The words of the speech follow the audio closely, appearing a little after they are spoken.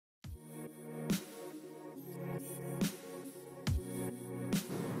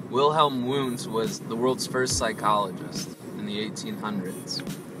Wilhelm Wundt was the world's first psychologist in the 1800s.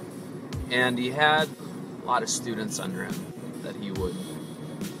 And he had a lot of students under him that he would,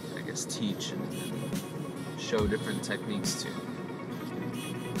 I guess, teach and show different techniques to.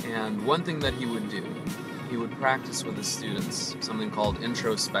 And one thing that he would do, he would practice with his students something called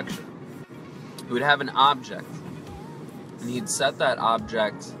introspection. He would have an object, and he'd set that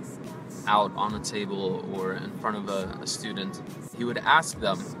object out on a table or in front of a student. He would ask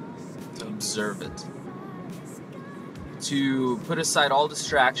them to observe it, to put aside all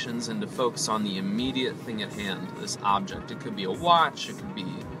distractions and to focus on the immediate thing at hand, this object. It could be a watch, it could be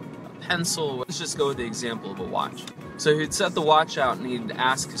a pencil. Let's just go with the example of a watch. So he'd set the watch out and he'd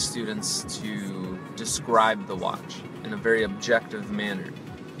ask his students to describe the watch in a very objective manner.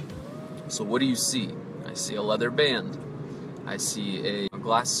 So what do you see? I see a leather band. I see a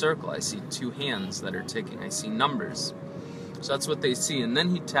glass circle. I see two hands that are ticking. I see numbers. So that's what they see. And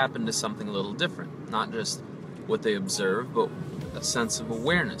then he'd tap into something a little different. Not just what they observe, but a sense of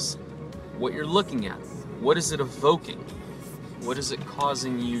awareness. What you're looking at. What is it evoking? What is it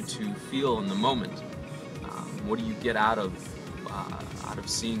causing you to feel in the moment? What do you get out of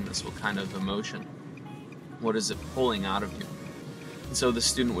seeing this? What kind of emotion? What is it pulling out of you? And so the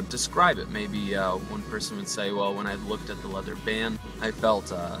student would describe it. Maybe one person would say, well, when I looked at the leather band, I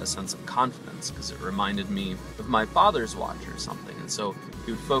felt a sense of confidence because it reminded me of my father's watch or something. And so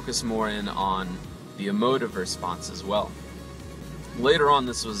he would focus more in on the emotive response as well. Later on,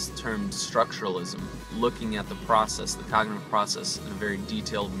 this was termed structuralism, looking at the process, the cognitive process, in a very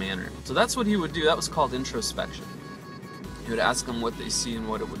detailed manner. So that's what he would do. That was called introspection. He would ask them what they see and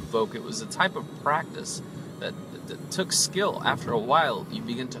what it would evoke. It was a type of practice that took skill. After a while, you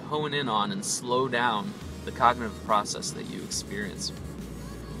begin to hone in on and slow down the cognitive process that you experience.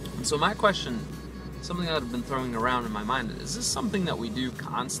 And so my question, something that I've been throwing around in my mind, is this something that we do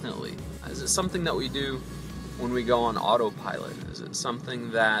constantly? Is it something that we do when we go on autopilot? Is it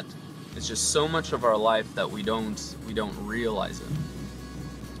something that is just so much of our life that we don't realize it?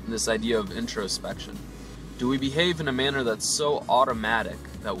 And this idea of introspection. Do we behave in a manner that's so automatic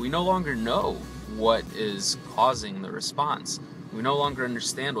that we no longer know what is causing the response? We no longer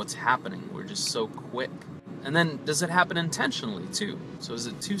understand what's happening. We're just so quick. And then, does it happen intentionally too? So is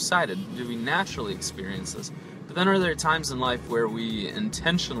it two-sided? Do we naturally experience this? But then are there times in life where we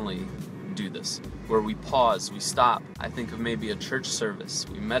intentionally do this? Where we pause, we stop. I think of maybe a church service.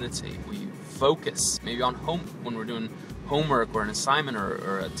 We meditate, we focus. Maybe on when we're doing homework or an assignment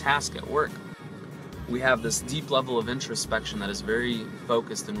or a task at work. We have this deep level of introspection that is very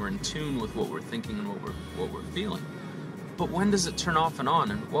focused, and we're in tune with what we're thinking and what we're feeling. But when does it turn off and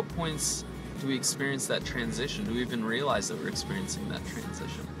on? And what points do we experience that transition? Do we even realize that we're experiencing that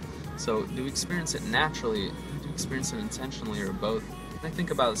transition? So do we experience it naturally? Do we experience it intentionally, or both? When I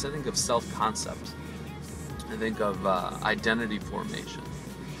think about this, I think of self-concept. I think of identity formation.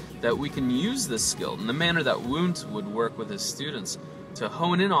 That we can use this skill in the manner that Wundt would work with his students to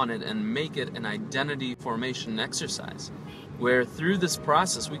hone in on it and make it an identity formation exercise, where through this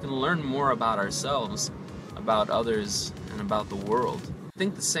process we can learn more about ourselves, about others, and about the world. I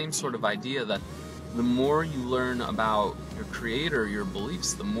think the same sort of idea that the more you learn about your creator, your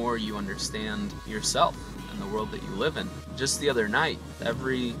beliefs, the more you understand yourself and the world that you live in. Just the other night,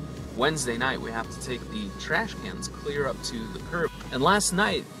 every Wednesday night, we have to take the trash cans clear up to the curb. And last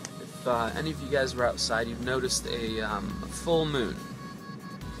night, if any of you guys were outside, you've noticed a full moon.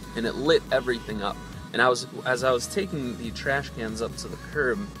 And it lit everything up. And as I was taking the trash cans up to the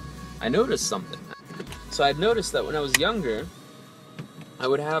curb, I noticed something. So I'd noticed that when I was younger, I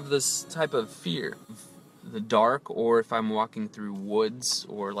would have this type of fear of the dark, or if I'm walking through woods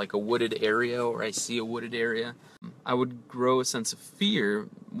or like a wooded area, or I see a wooded area, I would grow a sense of fear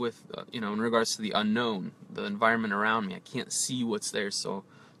with, in regards to the unknown, the environment around me. I can't see what's there, so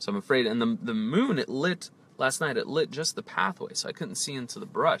I'm afraid. And the moon, last night it lit just the pathway, so I couldn't see into the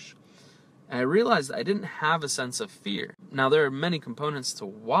brush. And I realized I didn't have a sense of fear. Now, there are many components to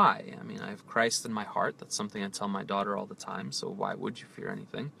why. I mean, I have Christ in my heart. That's something I tell my daughter all the time, so why would you fear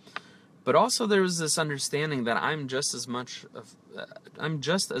anything? But also there was this understanding that I'm just as much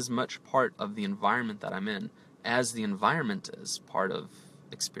part of the environment that I'm in as the environment is part of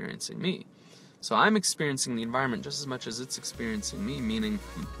experiencing me. So I'm experiencing the environment just as much as it's experiencing me, meaning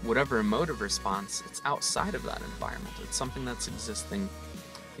whatever emotive response, it's outside of that environment. It's something that's existing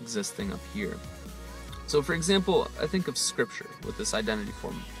up here. So for example, I think of scripture with this identity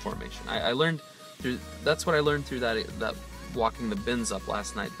formation. I learned that's what I learned through that walking the bins up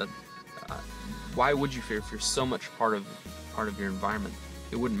last night, that why would you fear if you're so much part of your environment?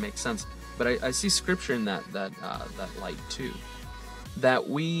 It wouldn't make sense. But I see scripture in that light too. that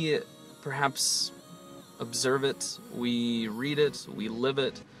we perhaps observe it, we read it, we live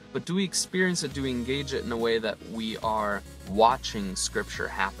it, but do we experience it, do we engage it in a way that we are watching Scripture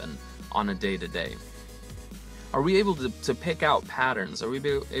happen on a day-to-day? Are we able to pick out patterns? Are we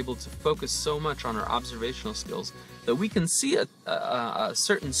able to focus so much on our observational skills that we can see a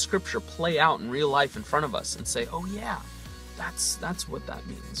certain Scripture play out in real life in front of us and say, oh yeah, that's what that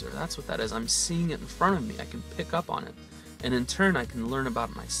means, or that's what that is. I'm seeing it in front of me. I can pick up on it. And in turn, I can learn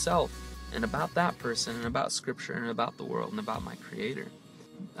about myself and about that person and about Scripture and about the world and about my Creator.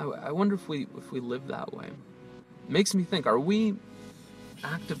 I wonder if we live that way. It makes me think, are we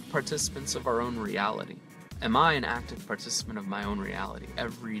active participants of our own reality? Am I an active participant of my own reality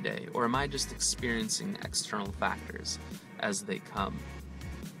every day? Or am I just experiencing external factors as they come?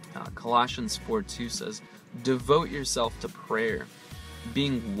 Colossians 4:2 says, devote yourself to prayer,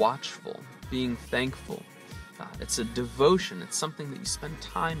 being watchful, being thankful. It's a devotion. It's something that you spend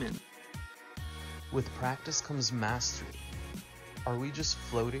time in. With practice comes mastery. Are we just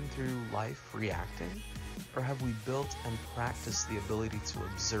floating through life reacting? Or have we built and practiced the ability to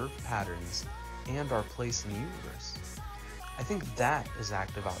observe patterns and our place in the universe? I think that is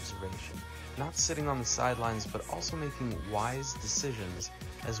active observation, not sitting on the sidelines, but also making wise decisions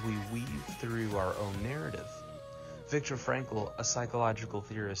as we weave through our own narrative. Viktor Frankl, a psychological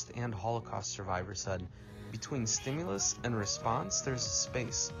theorist and Holocaust survivor, said, between stimulus and response, there's a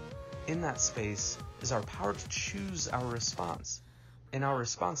space. In that space is our power to choose our response. In our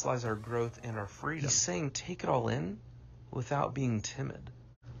response lies our growth and our freedom. He's saying take it all in without being timid.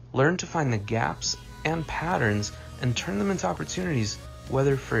 Learn to find the gaps and patterns and turn them into opportunities,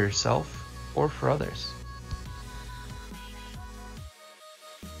 whether for yourself or for others.